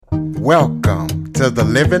Welcome to the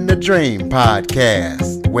Living the Dream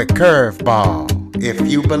podcast with Curveball. If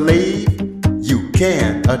you believe, you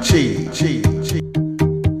can achieve.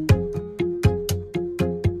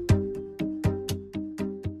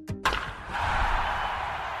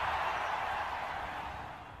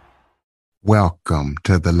 Welcome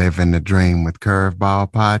to the Living the Dream with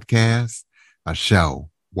Curveball podcast, a show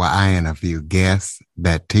where I interview guests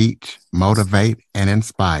that teach, motivate, and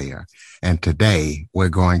inspire. And today we're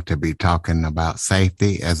going to be talking about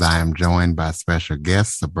safety as I am joined by special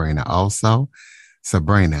guest Sabrina Osso.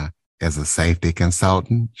 Sabrina is a safety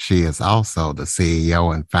consultant. She is also the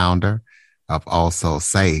CEO and founder of Osso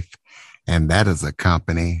Safe. And that is a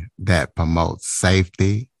company that promotes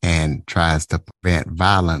safety and tries to prevent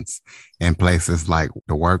violence in places like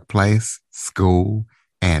the workplace, school,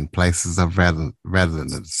 and places of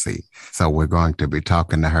residency. So we're going to be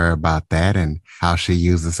talking to her about that and how she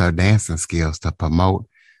uses her dancing skills to promote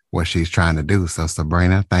what she's trying to do. So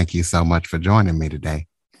Sabrina, thank you so much for joining me today.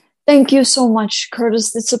 Thank you so much,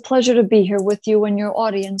 Curtis. It's a pleasure to be here with you and your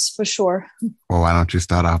audience for sure. Well, why don't you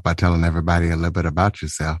start off by telling everybody a little bit about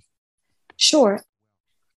yourself? Sure.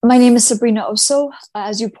 My name is Sabrina Osso.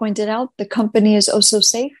 As you pointed out, the company is Osso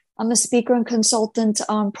Safe. I'm a speaker and consultant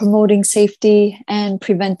on promoting safety and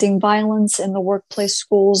preventing violence in the workplace,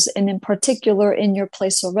 schools, and in particular in your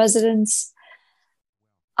place of residence.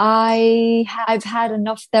 I've had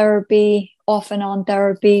enough therapy, off and on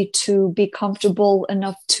therapy, to be comfortable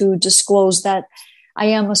enough to disclose that I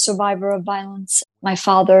am a survivor of violence. My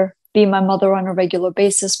father beat my mother on a regular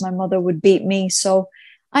basis. My mother would beat me. So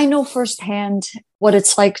I know firsthand what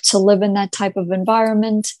it's like to live in that type of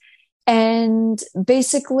environment. And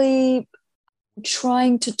basically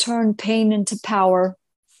trying to turn pain into power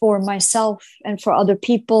for myself and for other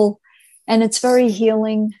people. And it's very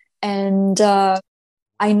healing. And I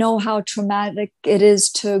know how traumatic it is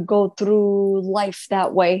to go through life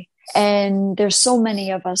that way. And there's so many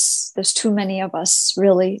of us. There's too many of us,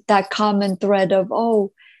 really. That common thread of,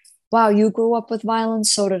 oh, wow, you grew up with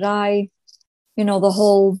violence. So did I. You know, the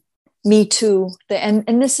whole Me Too.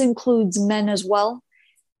 And this includes men as well.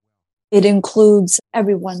 It includes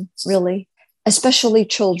everyone, really, especially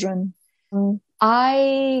children.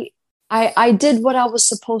 I did what I was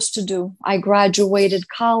supposed to do. I graduated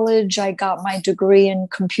college. I got my degree in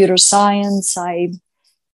computer science.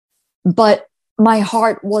 But my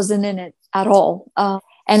heart wasn't in it at all.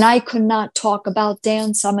 And I could not talk about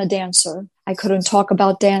dance. I'm a dancer. I couldn't talk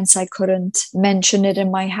about dance. I couldn't mention it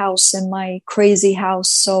in my house, in my crazy house.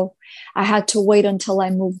 So I had to wait until I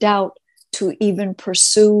moved out to even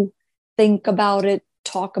think about it,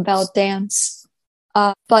 talk about dance.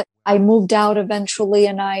 But I moved out eventually,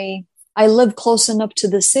 and I lived close enough to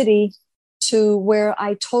the city to where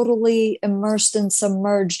I totally immersed and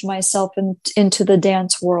submerged myself into the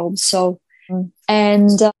dance world. So,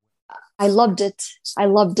 and I loved it.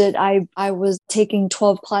 I was taking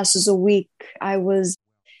 12 classes a week. I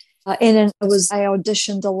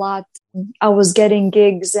auditioned a lot. I was getting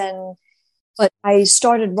gigs, but I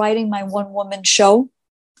started writing my one-woman show.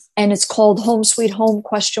 And it's called Home Sweet Home ?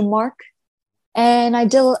 And I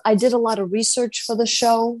did a lot of research for the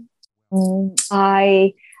show.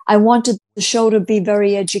 I wanted the show to be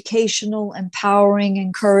very educational, empowering,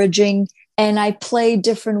 encouraging. And I play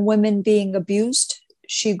different women being abused.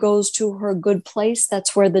 She goes to her good place.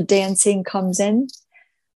 That's where the dancing comes in.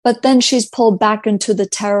 But then she's pulled back into the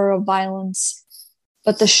terror of violence.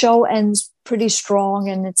 But the show ends pretty strong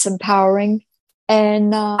and it's empowering.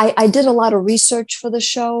 And I did a lot of research for the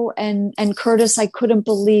show. And Curtis, I couldn't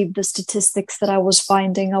believe the statistics that I was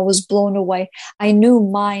finding. I was blown away. I knew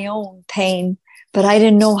my own pain, but I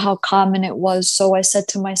didn't know how common it was. So I said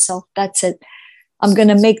to myself, that's it. I'm going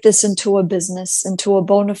to make this into a business, into a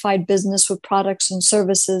bona fide business with products and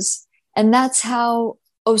services. And that's how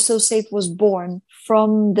Osso Safe was born,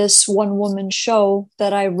 from this one-woman show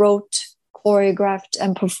that I wrote, choreographed,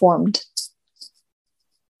 and performed.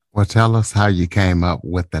 Well, tell us how you came up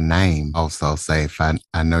with the name Osso Safe.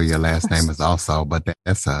 I know your last name is Osso, but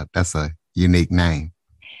that's a unique name.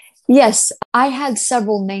 Yes, I had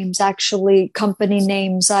several names, actually, company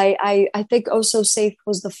names. I think Osso Safe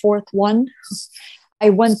was the fourth one. I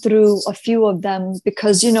went through a few of them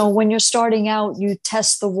because, you know, when you're starting out, you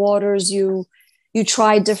test the waters, you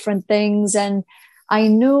try different things. And I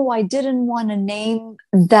knew I didn't want a name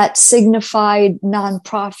that signified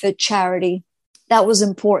nonprofit charity. That was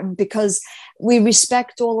important because we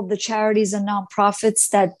respect all of the charities and nonprofits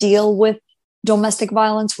that deal with domestic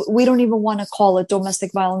violence. We don't even want to call it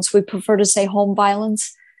domestic violence. We prefer to say home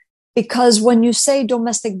violence, because when you say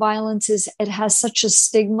domestic violence, it has such a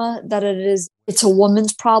stigma that it's a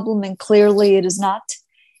woman's problem, and clearly it is not.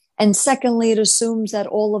 And secondly, it assumes that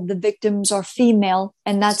all of the victims are female,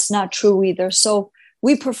 and that's not true either. So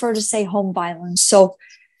we prefer to say home violence. So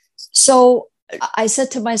I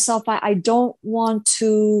said to myself, I don't want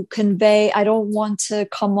to convey, I don't want to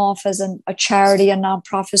come off as a charity, a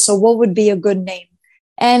nonprofit. So what would be a good name?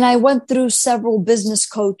 And I went through several business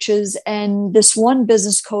coaches, and this one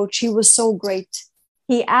business coach, he was so great.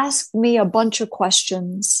 He asked me a bunch of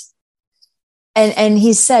questions, and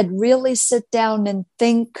he said, really sit down and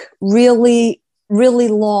think really, really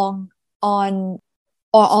long on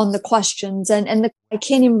the questions. I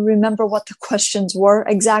can't even remember what the questions were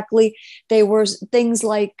exactly. They were things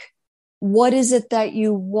like, what is it that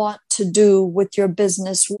you want to do with your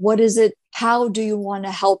business? What is it? How do you want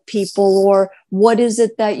to help people? Or what is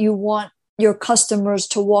it that you want your customers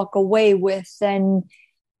to walk away with? And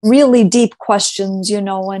really deep questions,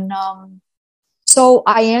 and so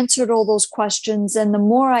I answered all those questions. And the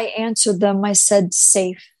more I answered them, I said,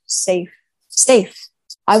 safe, safe, safe.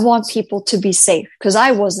 I want people to be safe because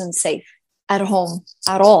I wasn't safe at home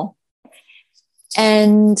at all.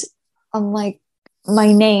 And I'm like,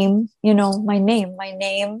 my name.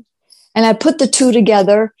 And I put the two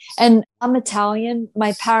together, and I'm Italian.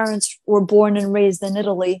 My parents were born and raised in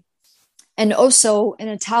Italy, and Osso in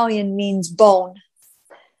Italian means bone.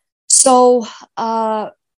 So,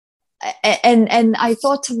 and I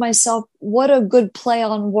thought to myself, what a good play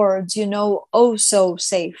on words, oh, so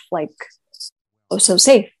safe, like, oh, so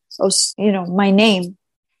safe, oh, my name.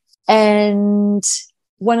 And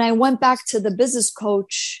when I went back to the business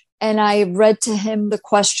coach and I read to him the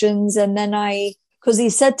questions, and then because he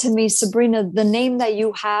said to me, Sabrina, the name that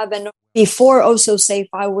you have, and before Oh So Safe,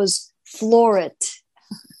 I was Florit.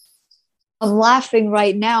 I'm laughing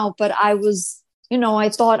right now, but I was, I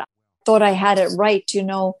thought I had it right,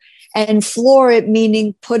 and Florit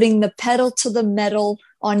meaning putting the pedal to the metal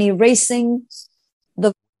on erasing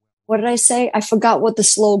what did I say? I forgot what the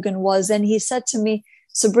slogan was. And he said to me,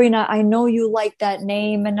 Sabrina, I know you like that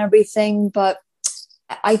name and everything, but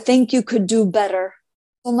I think you could do better.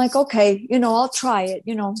 I'm like, okay, I'll try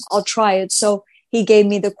it. So he gave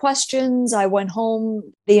me the questions. I went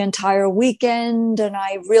home the entire weekend and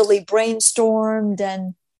I really brainstormed.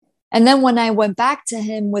 And then when I went back to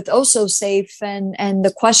him with Osso Safe and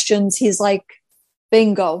the questions, he's like,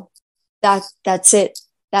 bingo, that's it.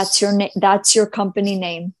 That's your name. That's your company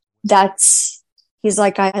name. He's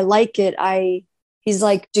like, I like it. He's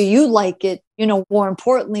like, do you like it? More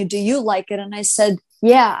importantly, do you like it? And I said,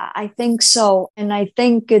 yeah, I think so. And I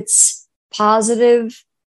think it's positive,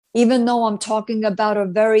 even though I'm talking about a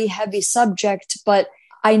very heavy subject, but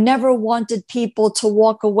I never wanted people to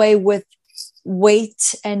walk away with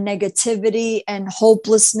weight and negativity and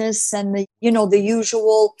hopelessness and the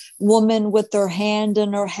usual woman with her hand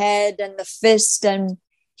in her head and the fist. And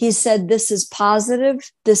he said, this is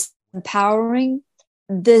positive, this is empowering,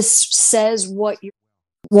 this says what you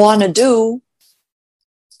want to do.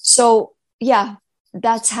 So yeah,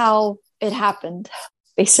 that's how it happened,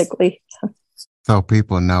 basically. So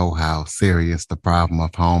people know how serious the problem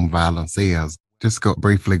of home violence is. Just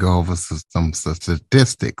briefly go over some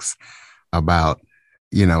statistics about,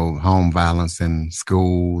 home violence in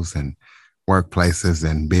schools and workplaces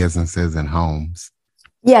and businesses and homes.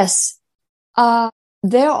 Yes.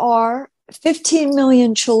 There are 15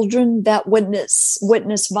 million children that witness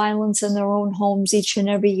violence in their own homes each and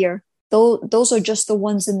every year. Those are just the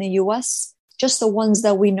ones in the US, just the ones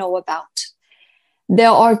that we know about. There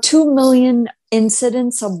are 2 million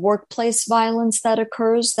incidents of workplace violence that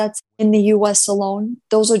occurs. That's in the US alone.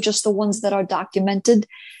 Those are just the ones that are documented.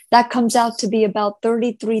 That comes out to be about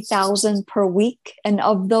 33,000 per week. And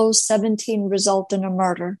of those, 17 result in a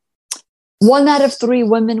murder. 1 out of 3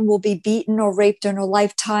 women will be beaten or raped in her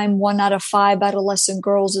lifetime. 1 out of 5 adolescent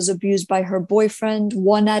girls is abused by her boyfriend.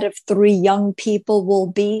 1 out of 3 young people will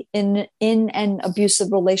be in an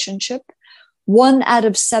abusive relationship. 1 out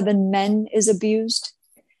of 7 men is abused.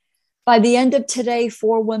 By the end of today,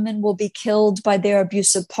 4 women will be killed by their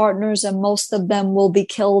abusive partners, and most of them will be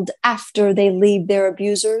killed after they leave their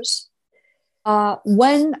abusers.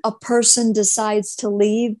 When a person decides to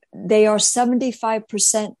leave, they are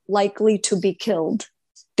 75% likely to be killed,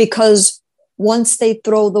 because once they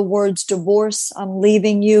throw the words divorce, I'm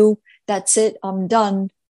leaving you, that's it, I'm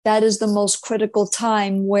done, that is the most critical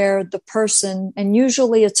time where the person, and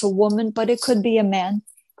usually it's a woman, but it could be a man,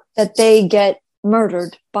 that they get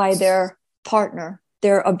murdered by their partner,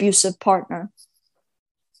 their abusive partner.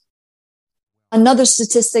 Another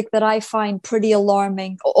statistic that I find pretty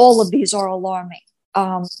alarming, all of these are alarming,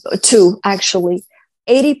 too, actually.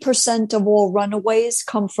 80% of all runaways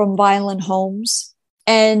come from violent homes,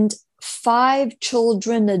 and 5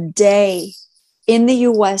 children a day in the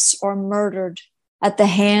US are murdered at the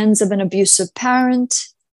hands of an abusive parent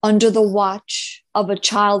under the watch of a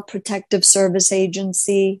child protective service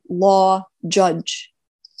agency, law, judge.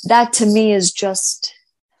 That to me is just,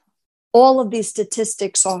 all of these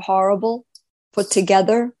statistics are horrible put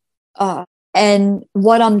together. And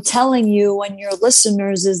what I'm telling you and your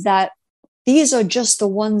listeners is that these are just the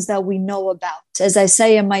ones that we know about. As I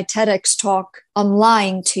say in my TEDx talk, I'm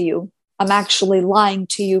lying to you. I'm actually lying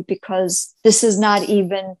to you because this is not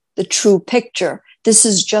even the true picture. This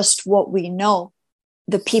is just what we know,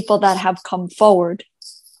 the people that have come forward.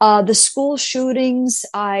 The school shootings,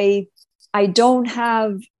 I don't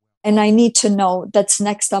have, and I need to know, that's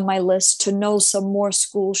next on my list, to know some more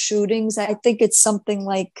school shootings. I think it's something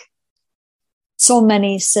like so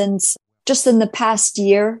many since just in the past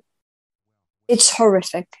year. It's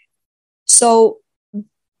horrific. So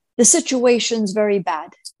the situation's very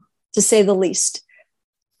bad, to say the least.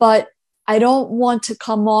 But I don't want to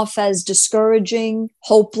come off as discouraging,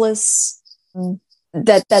 hopeless,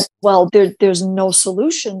 there's no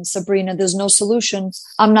solution, Sabrina. There's no solution.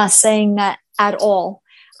 I'm not saying that at all.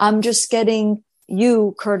 I'm just getting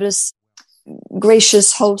you, Curtis,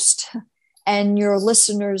 gracious host, and your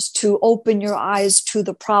listeners to open your eyes to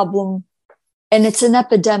the problem. And it's an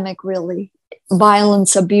epidemic, really.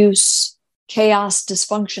 Violence, abuse, chaos,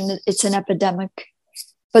 dysfunction. It's an epidemic.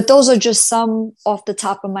 But those are just some off the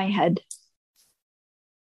top of my head.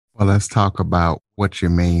 Well, let's talk about what you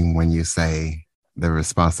mean when you say the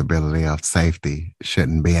responsibility of safety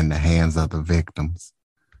shouldn't be in the hands of the victims.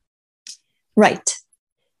 Right.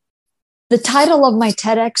 The title of my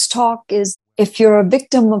TEDx talk is, If You're a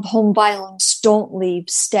Victim of Home Violence, Don't Leave,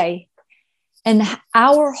 Stay. And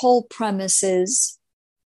our whole premise is,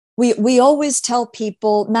 we always tell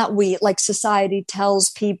people, not we, like society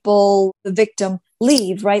tells people, the victim,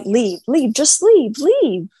 leave, right? Leave, just leave.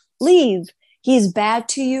 He's bad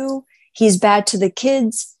to you. He's bad to the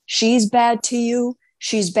kids. She's bad to you.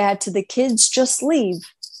 She's bad to the kids. Just leave.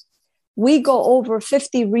 We go over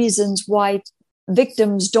 50 reasons why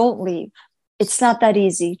victims don't leave. It's not that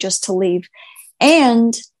easy just to leave.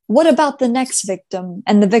 And what about the next victim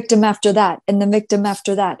and the victim after that and the victim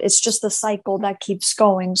after that? It's just a cycle that keeps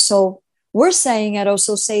going. So we're saying at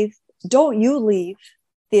Osso Safe, don't you leave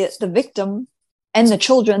the victim and the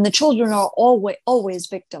children. The children are always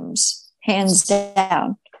victims, hands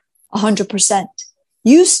down, 100%.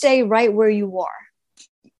 You stay right where you are.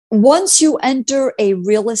 Once you enter a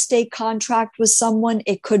real estate contract with someone,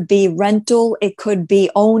 it could be rental, it could be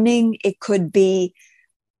owning, it could be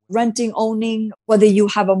renting, owning, whether you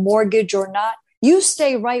have a mortgage or not. You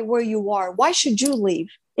stay right where you are. Why should you leave?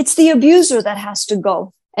 It's the abuser that has to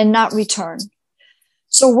go and not return.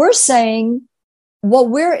 So we're saying what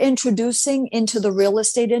we're introducing into the real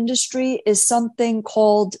estate industry is something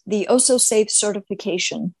called the Osso Safe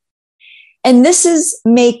certification. And this is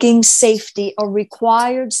making safety a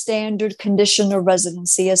required standard condition of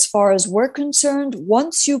residency. As far as we're concerned,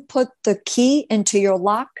 once you put the key into your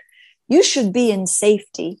lock, you should be in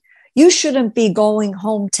safety. You shouldn't be going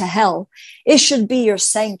home to hell. It should be your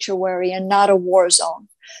sanctuary and not a war zone.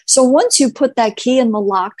 So once you put that key in the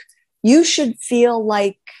lock, you should feel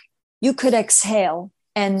like you could exhale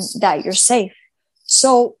and that you're safe.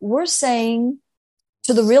 So we're saying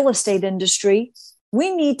to the real estate industry, we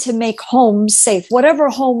need to make homes safe. Whatever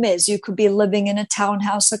home is, you could be living in a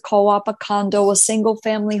townhouse, a co-op, a condo, a single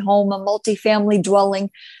family home, a multifamily dwelling,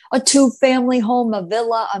 a two-family home, a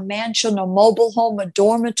villa, a mansion, a mobile home, a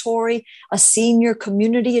dormitory, a senior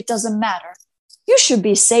community. It doesn't matter. You should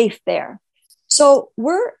be safe there. So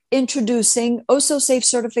we're introducing Osso Safe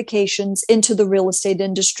certifications into the real estate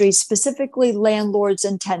industry, specifically landlords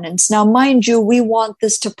and tenants. Now, mind you, we want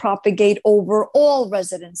this to propagate over all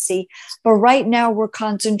residency, but right now we're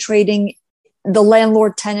concentrating the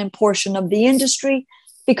landlord-tenant portion of the industry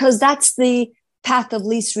because that's the path of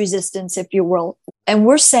least resistance, if you will. And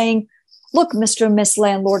we're saying, look, Mr. and Miss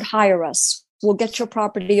Landlord, hire us. We'll get your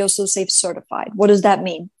property Osso Safe certified. What does that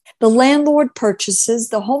mean? The landlord purchases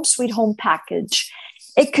the Home Sweet Home package.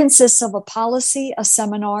 It consists of a policy, a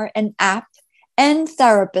seminar, an app, and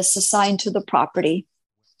therapists assigned to the property.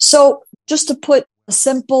 So just to put a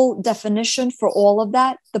simple definition for all of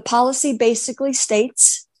that, the policy basically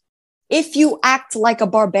states, if you act like a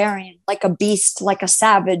barbarian, like a beast, like a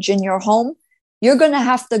savage in your home, you're going to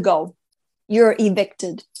have to go. You're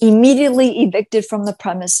evicted, immediately evicted from the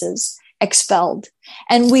premises, expelled.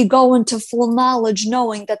 And we go into full knowledge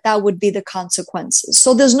knowing that that would be the consequences.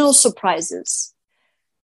 So there's no surprises.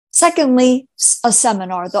 Secondly, a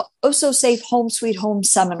seminar, the Osso Safe Home Sweet Home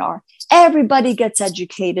seminar. Everybody gets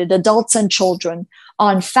educated, adults and children,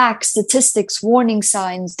 on facts, statistics, warning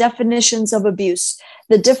signs, definitions of abuse,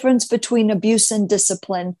 the difference between abuse and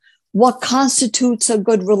discipline, what constitutes a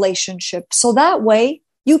good relationship. So that way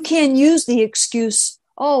you can't use the excuse,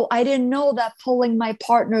 oh, I didn't know that pulling my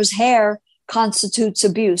partner's hair constitutes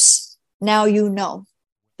abuse. Now you know.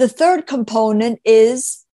 The third component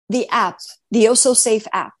is the app, the Osso Safe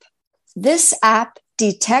app. This app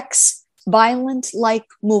detects violent-like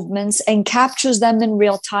movements and captures them in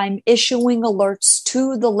real time, issuing alerts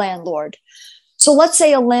to the landlord. So let's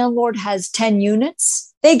say a landlord has 10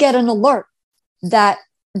 units. They get an alert that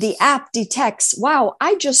the app detects, wow,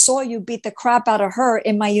 I just saw you beat the crap out of her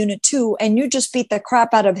in my unit 2, and you just beat the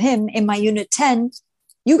crap out of him in my unit 10.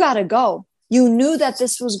 You got to go. You knew that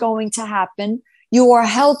this was going to happen. You are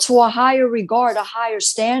held to a higher regard, a higher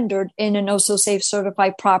standard in an Osso Safe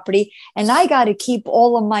certified property. And I got to keep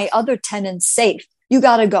all of my other tenants safe. You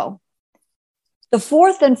got to go. The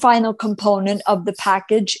fourth and final component of the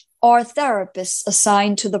package are therapists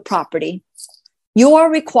assigned to the property. You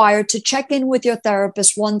are required to check in with your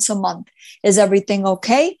therapist once a month. Is everything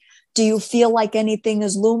okay? Do you feel like anything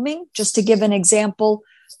is looming? Just to give an example,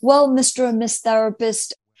 well, Mr. and Miss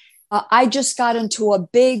Therapist, I just got into a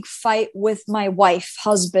big fight with my wife,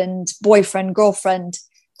 husband, boyfriend, girlfriend.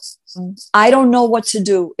 I don't know what to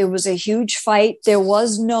do. It was a huge fight. There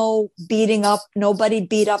was no beating up. Nobody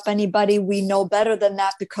beat up anybody. We know better than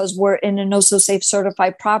that because we're in an Osso Safe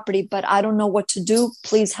certified property, but I don't know what to do.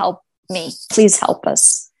 Please help me. Please help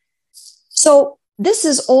us. So this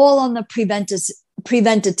is all on the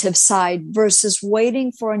preventative side versus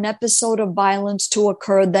waiting for an episode of violence to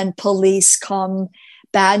occur. Then police come.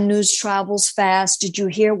 Bad news travels fast. Did you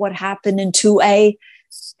hear what happened in 2A?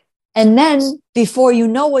 And then before you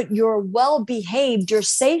know it, you're well-behaved, you're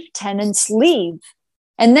safe tenants leave.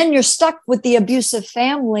 And then you're stuck with the abusive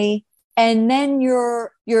family. And then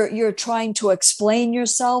you're trying to explain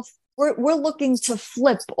yourself. We're looking to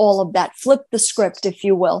flip all of that, flip the script, if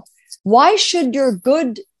you will. Why should your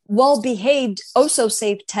good, well-behaved Osso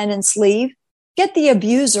Safe tenants leave? Get the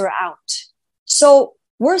abuser out. So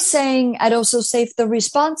we're saying at Osso Safe, the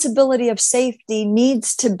responsibility of safety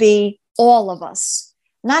needs to be all of us,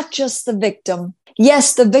 not just the victim.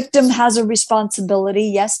 Yes, the victim has a responsibility,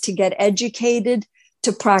 yes, to get educated,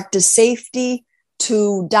 to practice safety,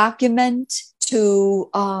 to document,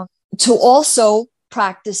 to also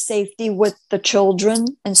practice safety with the children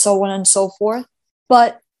and so on and so forth.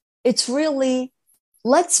 But it's really,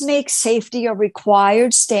 let's make safety a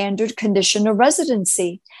required standard condition of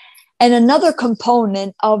residency. And another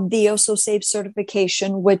component of the Osso Safe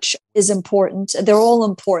certification, which is important, they're all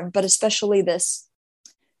important, but especially this,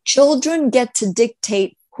 children get to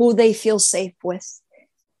dictate who they feel safe with.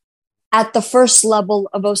 At the first level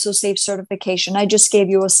of Osso Safe certification, I just gave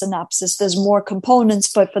you a synopsis. There's more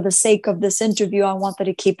components, but for the sake of this interview, I wanted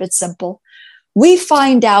to keep it simple. We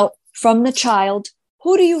find out from the child,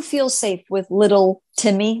 who do you feel safe with, little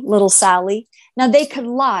Timmy, little Sally? Now, they could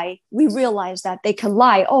lie. We realize that they could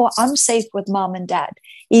lie. Oh, I'm safe with mom and dad,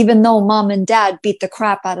 even though mom and dad beat the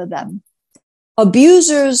crap out of them.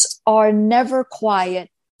 Abusers are never quiet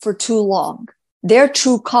for too long. Their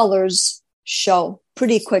true colors show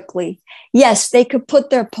pretty quickly. Yes, they could put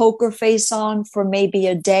their poker face on for maybe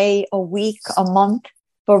a day, a week, a month,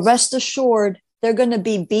 but rest assured, they're going to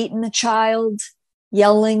be beating the child,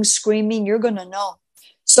 yelling, screaming. You're going to know.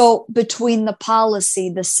 So between the policy,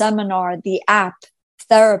 the seminar, the app,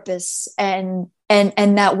 therapists, and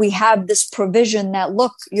that we have this provision that,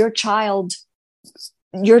 look, your child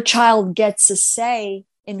gets a say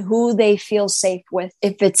in who they feel safe with.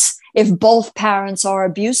 If both parents are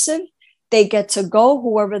abusive, they get to go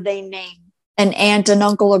whoever they name, an aunt, an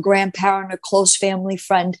uncle, a grandparent, a close family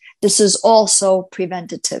friend. This is also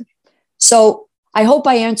preventative. So I hope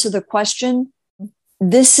I answered the question.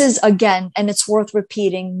 This is, again, and it's worth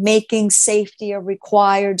repeating, making safety a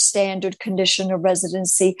required standard condition of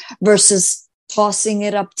residency versus tossing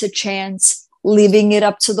it up to chance, leaving it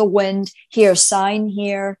up to the wind. Here, sign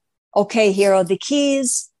here. Okay, here are the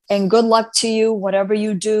keys, and good luck to you. Whatever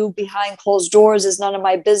you do behind closed doors is none of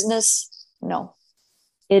my business. No,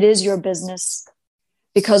 it is your business,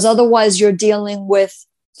 because otherwise you're dealing with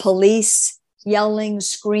police yelling,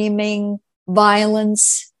 screaming,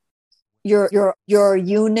 violence. Your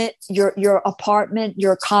unit, your apartment,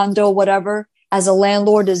 your condo, whatever, as a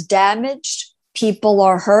landlord is damaged, people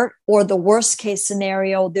are hurt, or the worst case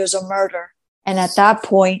scenario, there's a murder. And at that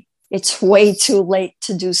point, it's way too late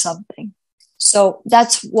to do something. So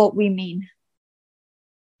that's what we mean.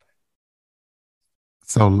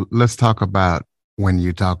 So let's talk about when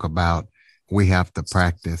you talk about we have to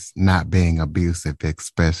practice not being abusive,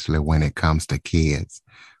 especially when it comes to kids.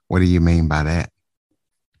 What do you mean by that?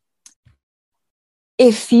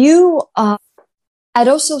 If you, at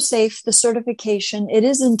Osso Safe, the certification, it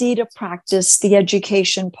is indeed a practice, the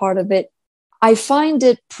education part of it. I find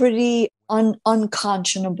it pretty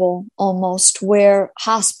unconscionable almost, where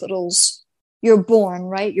hospitals, you're born,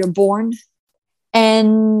 right? You're born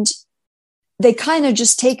and they kind of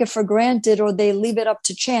just take it for granted, or they leave it up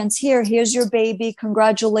to chance. Here's your baby.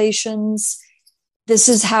 Congratulations. This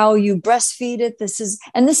is how you breastfeed it. This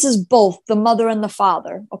is both the mother and the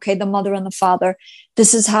father. Okay. The mother and the father.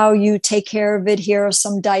 This is how you take care of it. Here are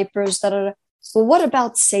some diapers. Well, what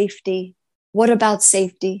about safety? What about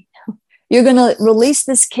safety? You're going to release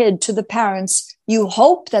this kid to the parents. You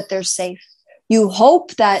hope that they're safe. You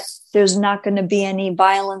hope that there's not going to be any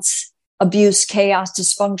violence, abuse, chaos,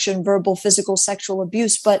 dysfunction, verbal, physical, sexual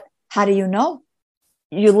abuse. But how do you know?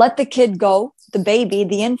 You let the kid go, the baby,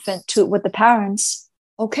 the infant, with the parents.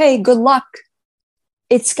 Okay, good luck.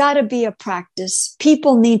 It's got to be a practice.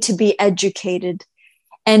 People need to be educated.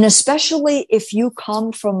 And especially if you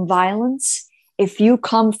come from violence, if you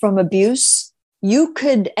come from abuse, you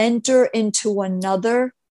could enter into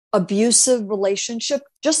another abusive relationship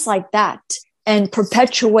just like that and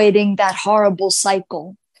perpetuating that horrible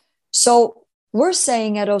cycle. So we're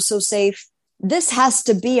saying at Osso Safe, this has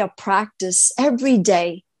to be a practice every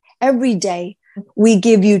day. Every day. We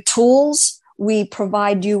give you tools. We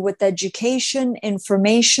provide you with education,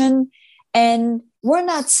 information. And we're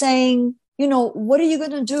not saying, what are you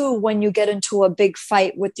going to do when you get into a big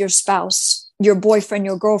fight with your spouse, your boyfriend,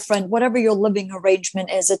 your girlfriend, whatever your living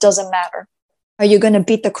arrangement is? It doesn't matter. Are you going to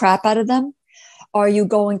beat the crap out of them? Are you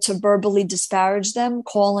going to verbally disparage them,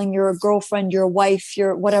 calling your girlfriend, your wife,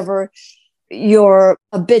 your whatever, you're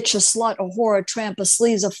a bitch, a slut, a whore, a tramp, a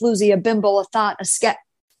sleaze, a floozy, a bimbo, a thought, a scat?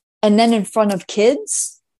 And then in front of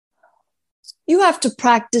kids, you have to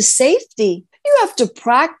practice safety. You have to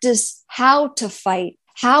practice how to fight,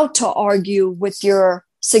 how to argue with your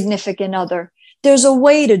significant other. There's a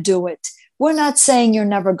way to do it. We're not saying you're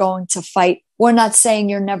never going to fight. We're not saying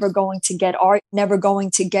you're never going to get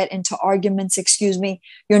into arguments,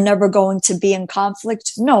 You're never going to be in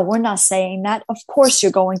conflict. No, we're not saying that. Of course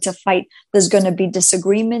you're going to fight. There's going to be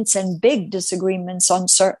disagreements and big disagreements on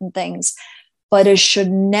certain things, but it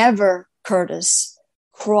should never, Curtis,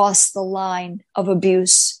 cross the line of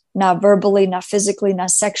abuse, not verbally, not physically,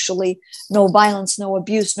 not sexually, no violence, no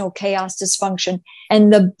abuse, no chaos, dysfunction.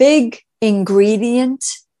 And the big ingredient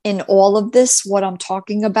in all of this, what I'm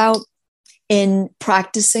talking about in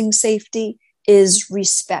practicing safety, is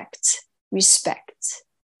respect.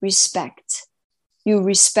 You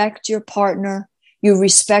respect your partner. You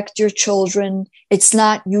respect your children. It's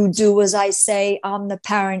not you do as I say. I'm the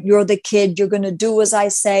parent. You're the kid. You're going to do as I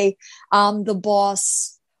say. I'm the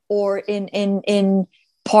boss. Or in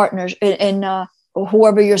partners,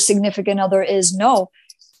 whoever your significant other is. No,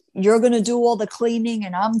 you're going to do all the cleaning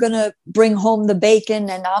and I'm going to bring home the bacon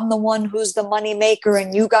and I'm the one who's the money maker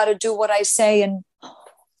and you got to do what I say. And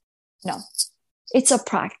no, it's a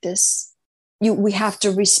practice. We have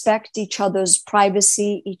to respect each other's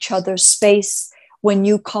privacy, each other's space. When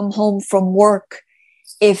you come home from work,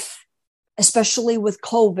 especially with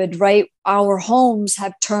COVID, right? Our homes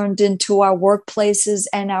have turned into our workplaces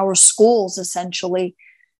and our schools, essentially.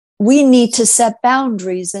 We need to set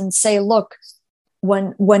boundaries and say, look,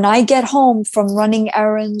 when I get home from running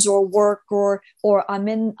errands or work or I'm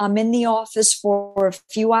in the office for a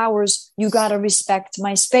few hours, you got to respect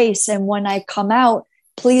my space. And when I come out,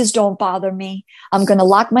 please don't bother me. I'm going to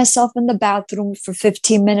lock myself in the bathroom for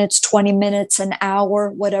 15 minutes, 20 minutes, an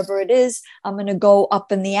hour, whatever it is. I'm going to go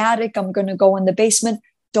up in the attic. I'm going to go in the basement.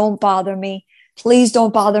 Don't bother me. Please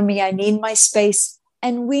don't bother me. I need my space.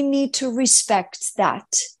 And we need to respect that.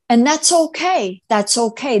 And that's okay. That's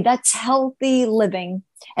okay. That's healthy living.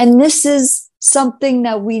 And this is something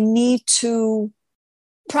that we need to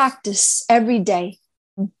practice every day.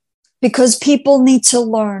 Because people need to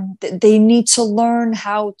learn. They need to learn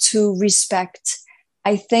how to respect.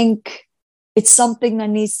 I think it's something that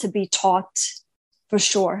needs to be taught for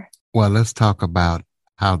sure. Well, let's talk about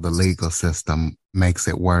how the legal system makes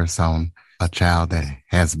it worse on a child that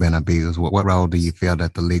has been abused. What role do you feel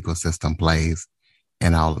that the legal system plays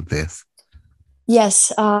in all of this?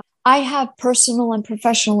 Yes, I have personal and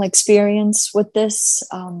professional experience with this.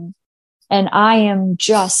 And I am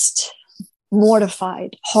just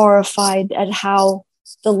mortified, horrified at how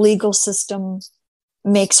the legal system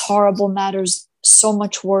makes horrible matters so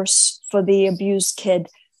much worse for the abused kid,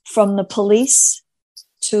 from the police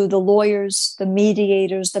to the lawyers, the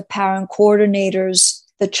mediators, the parent coordinators,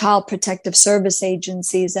 the child protective service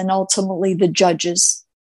agencies and ultimately the judges.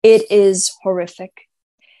 It is horrific.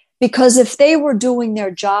 Because if they were doing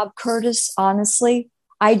their job, Curtis, honestly,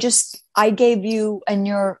 I gave you and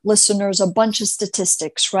your listeners a bunch of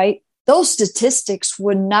statistics, right? Those statistics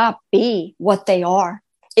would not be what they are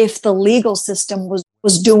if the legal system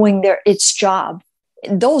was doing its job.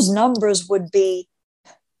 Those numbers would be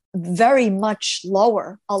very much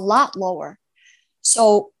lower, a lot lower.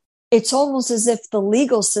 So it's almost as if the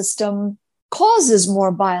legal system causes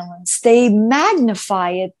more violence. They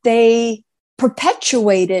magnify it. They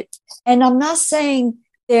perpetuate it. And I'm not saying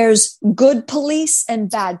there's good police and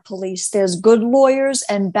bad police. There's good lawyers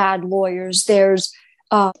and bad lawyers.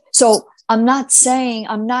 So I'm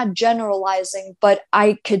not generalizing, but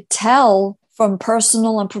I could tell from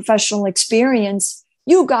personal and professional experience,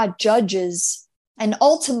 you got judges, and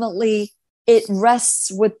ultimately it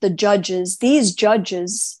rests with the judges. These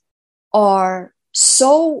judges are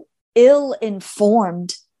so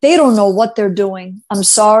ill-informed. They don't know what they're doing. I'm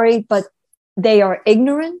sorry, but they are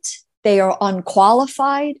ignorant. They are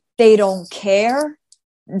unqualified. They don't care.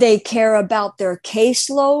 They care about their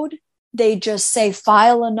caseload. They just say,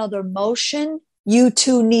 file another motion. You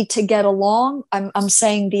two need to get along. I'm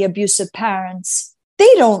saying the abusive parents.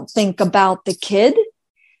 They don't think about the kid.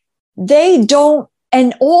 They don't,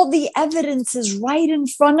 and all the evidence is right in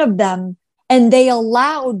front of them. And they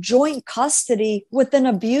allow joint custody with an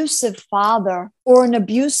abusive father or an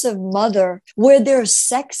abusive mother where there's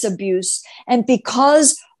sex abuse. And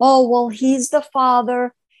because, oh, well, he's the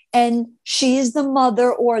father and she's the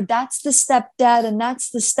mother, or that's the stepdad and that's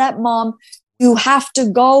the stepmom, you have to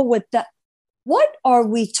go with that. What are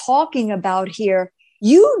we talking about here?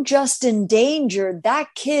 You just endangered that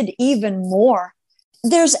kid even more.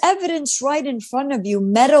 There's evidence right in front of you,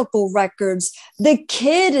 medical records. The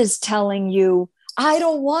kid is telling you, I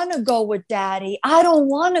don't want to go with daddy. I don't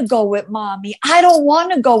want to go with mommy. I don't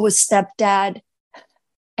want to go with stepdad.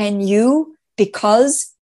 And you,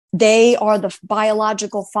 because they are the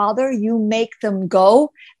biological father, you make them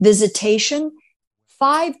go. Visitation.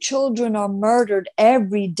 5 children are murdered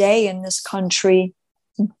every day in this country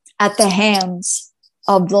at the hands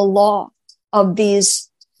of the law, of these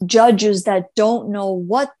judges that don't know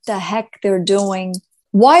what the heck they're doing.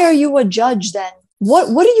 Why are you a judge then? What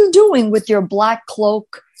are you doing with your black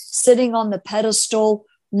cloak, sitting on the pedestal,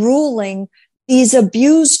 ruling? These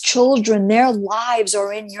abused children, their lives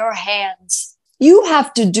are in your hands. You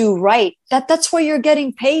have to do right. That's what you're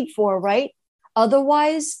getting paid for, right?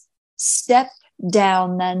 Otherwise, step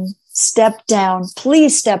down then. Step down.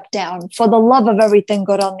 Please step down for the love of everything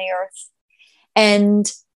good on the earth.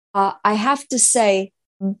 And I have to say,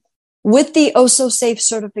 with the Osso Safe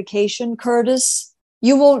certification, Curtis,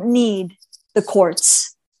 you won't need the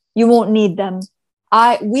courts. You won't need them.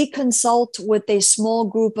 We consult with a small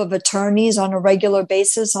group of attorneys on a regular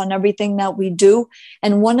basis on everything that we do.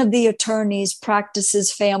 And one of the attorneys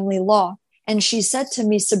practices family law. And she said to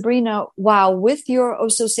me, Sabrina, wow, with your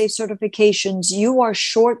Osso Safe certifications, you are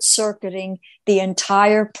short-circuiting the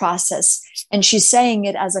entire process. And she's saying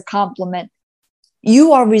it as a compliment.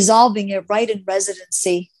 You are resolving it right in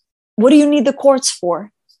residency. What do you need the courts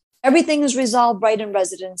for? Everything is resolved right in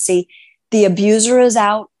residency. The abuser is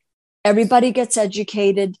out. Everybody gets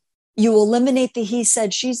educated. You eliminate the he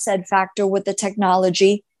said, she said factor with the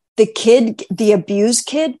technology. The abused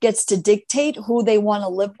kid gets to dictate who they want to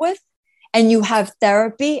live with. And you have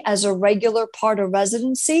therapy as a regular part of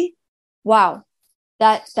residency. Wow.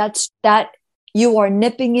 That's you are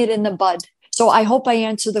nipping it in the bud. So I hope I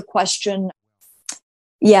answer the question.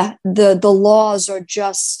 Yeah, the laws are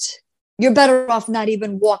just, you're better off not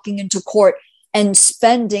even walking into court and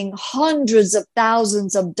spending hundreds of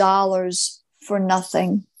thousands of dollars for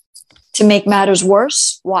nothing. To make matters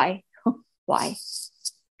worse, why? Why?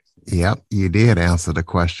 Yep, you did answer the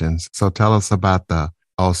questions. So tell us about the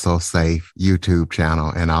Osso Safe YouTube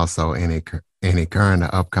channel and also any current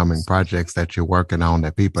or upcoming projects that you're working on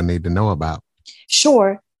that people need to know about.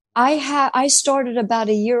 Sure. I started about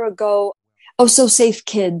a year ago, Osso Safe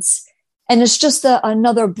Kids, and it's just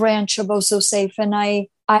another branch of Osso Safe. And I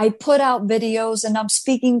put out videos and I'm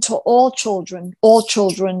speaking to all children,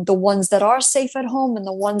 the ones that are safe at home and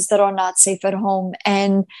the ones that are not safe at home.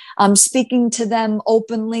 And I'm speaking to them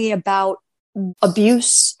openly about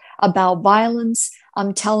abuse, about violence.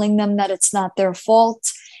 I'm telling them that it's not their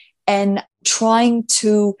fault and trying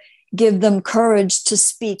to give them courage to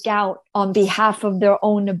speak out on behalf of their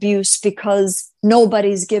own abuse because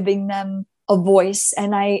nobody's giving them a voice.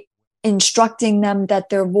 And I instructing them that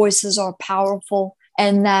their voices are powerful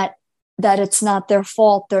and that it's not their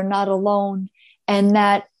fault. They're not alone. And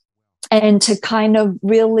to kind of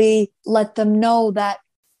really let them know that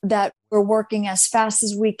that we're working as fast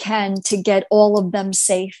as we can to get all of them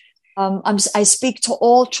safe. I speak to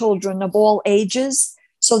all children of all ages.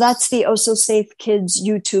 So that's the Osso Safe Kids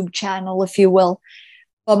YouTube channel, if you will.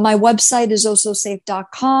 But my website is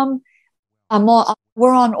ossosafe.com.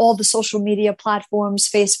 We're on all the social media platforms,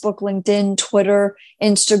 Facebook, LinkedIn, Twitter,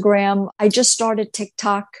 Instagram. I just started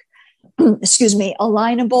TikTok,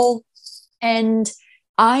 Alignable. And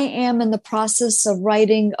I am in the process of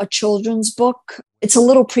writing a children's book. It's a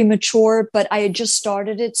little premature, but I had just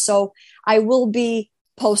started it. So I will be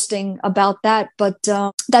posting about that, but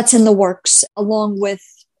that's in the works, along with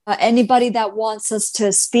anybody that wants us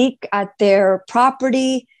to speak at their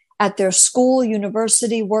property, at their school,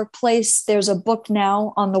 university, workplace. There's a book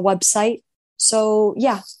now on the website. So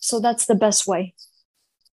that's the best way.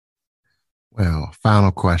 Well,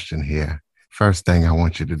 final question here. First thing I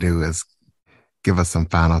want you to do is give us some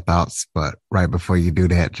final thoughts. But right before you do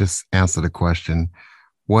that, just answer the question.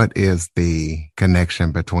 What is the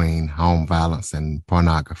connection between home violence and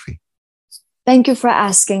pornography? Thank you for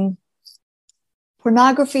asking.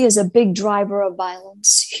 Pornography is a big driver of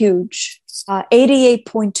violence, huge.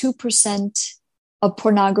 88.2% of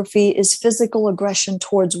pornography is physical aggression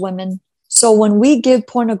towards women. So when we give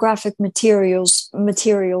pornographic materials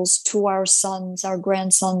to our sons, our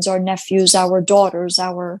grandsons, our nephews, our daughters,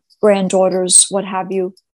 our granddaughters, what have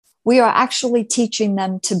you, we are actually teaching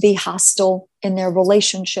them to be hostile in their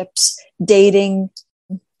relationships, dating.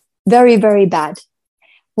 Very, very bad.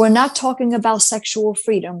 We're not talking about sexual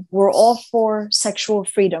freedom. We're all for sexual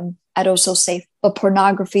freedom at Osso Safe, but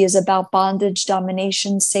pornography is about bondage,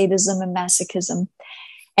 domination, sadism, and masochism.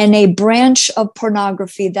 And a branch of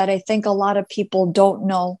pornography that I think a lot of people don't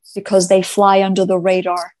know because they fly under the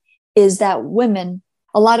radar is that women,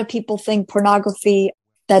 a lot of people think pornography,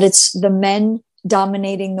 that it's the men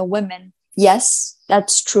dominating the women. Yes,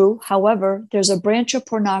 that's true. However, there's a branch of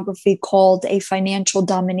pornography called a financial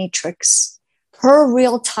dominatrix. Her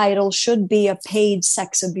real title should be a paid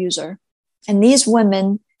sex abuser. And these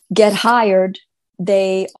women get hired.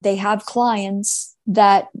 They have clients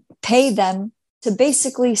that pay them to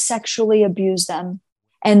basically sexually abuse them.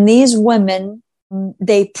 And these women,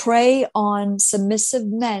 they prey on submissive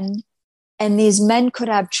men, and these men could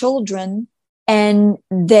have children, and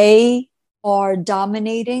they are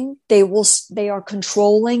dominating. They are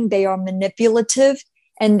controlling. They are manipulative.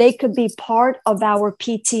 And they could be part of our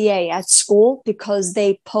PTA at school because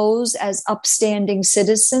they pose as upstanding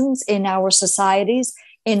citizens in our societies,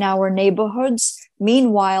 in our neighborhoods.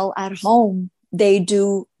 Meanwhile, at home, they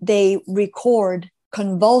record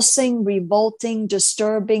convulsing, revolting,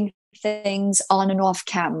 disturbing things on and off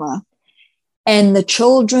camera. And the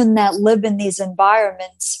children that live in these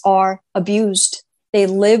environments are abused. They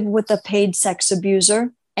live with a paid sex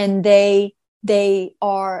abuser, and they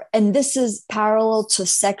are, and this is parallel to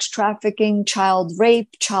sex trafficking, child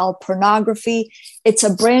rape, child pornography. It's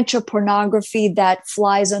a branch of pornography that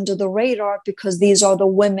flies under the radar because these are the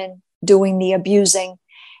women doing the abusing,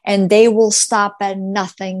 and they will stop at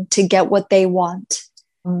nothing to get what they want.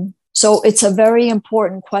 So it's a very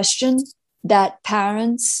important question that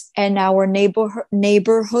parents and our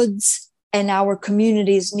neighborhoods and our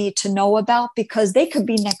communities need to know about, because they could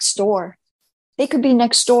be next door. They could be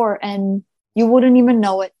next door and you wouldn't even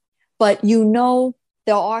know it. But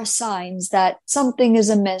there are signs that something is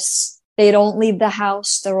amiss. They don't leave the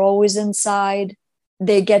house. They're always inside.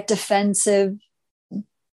 They get defensive.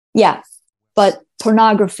 Yeah, but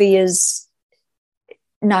pornography is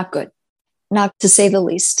not good, not to say the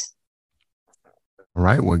least. All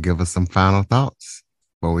right, well, give us some final thoughts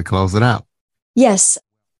before we close it out. Yes,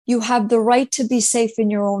 you have the right to be safe in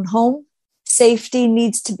your own home. Safety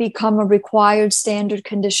needs to become a required standard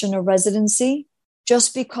condition of residency.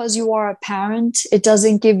 Just because you are a parent, it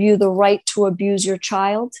doesn't give you the right to abuse your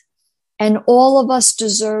child. And all of us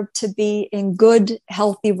deserve to be in good,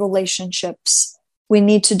 healthy relationships. We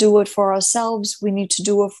need to do it for ourselves. We need to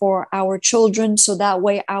do it for our children, so that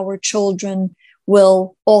way our children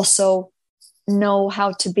will also know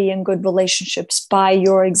how to be in good relationships by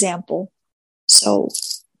your example. So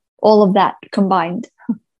all of that combined.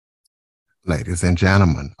 Ladies and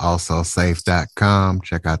gentlemen, OssoSafe.com.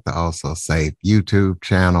 Check out the Osso Safe YouTube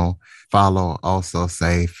channel. Follow Osso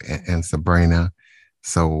Safe and Sabrina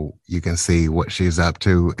so you can see what she's up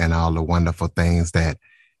to and all the wonderful things that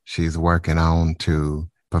she's working on to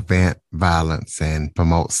prevent violence and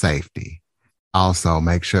promote safety. Also,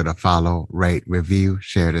 make sure to follow, rate, review,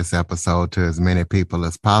 share this episode to as many people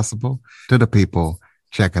as possible. To the people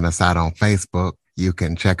checking us out on Facebook, you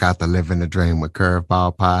can check out the Living the Dream with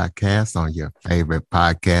Curveball podcast on your favorite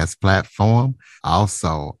podcast platform.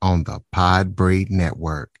 Also on the Podbreed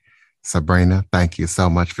Network. Sabrina, thank you so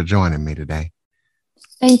much for joining me today.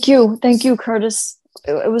 Thank you. Thank you, Curtis.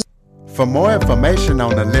 It was. For more information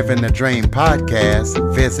on the Living the Dream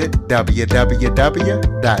podcast, visit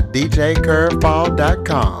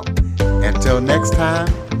www.djcurveball.com. Until next time,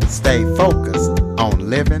 stay focused on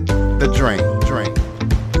living the dream.